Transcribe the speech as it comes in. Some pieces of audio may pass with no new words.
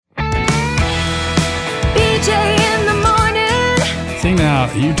See,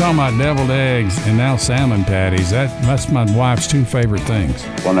 now, you're talking about deviled eggs and now salmon patties. That's my wife's two favorite things.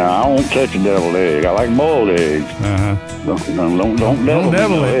 Well, now, I won't touch a deviled egg. I like boiled eggs. Uh-huh. Don't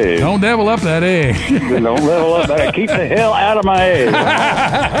devil it. Don't devil up that egg. Don't devil up that. Keep the hell out of my egg.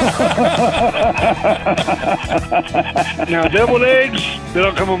 Now, deviled eggs, they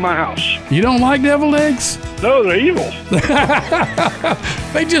don't come in my house. You don't like deviled eggs? No, they're evil.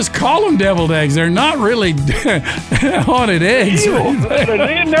 They just call them deviled eggs. They're not really haunted eggs. Evil. They're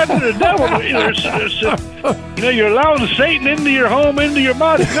named after the devil. You're allowing Satan into your home, into your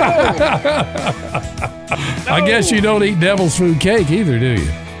body. No. I guess you don't eat devil's food cake either, do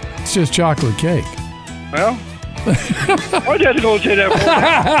you? It's just chocolate cake. Well, why'd you have to go and say that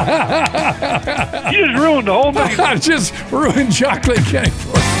for? You just ruined the whole thing. I just ruined chocolate cake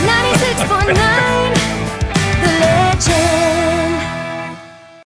for you. 96.9 The Legend.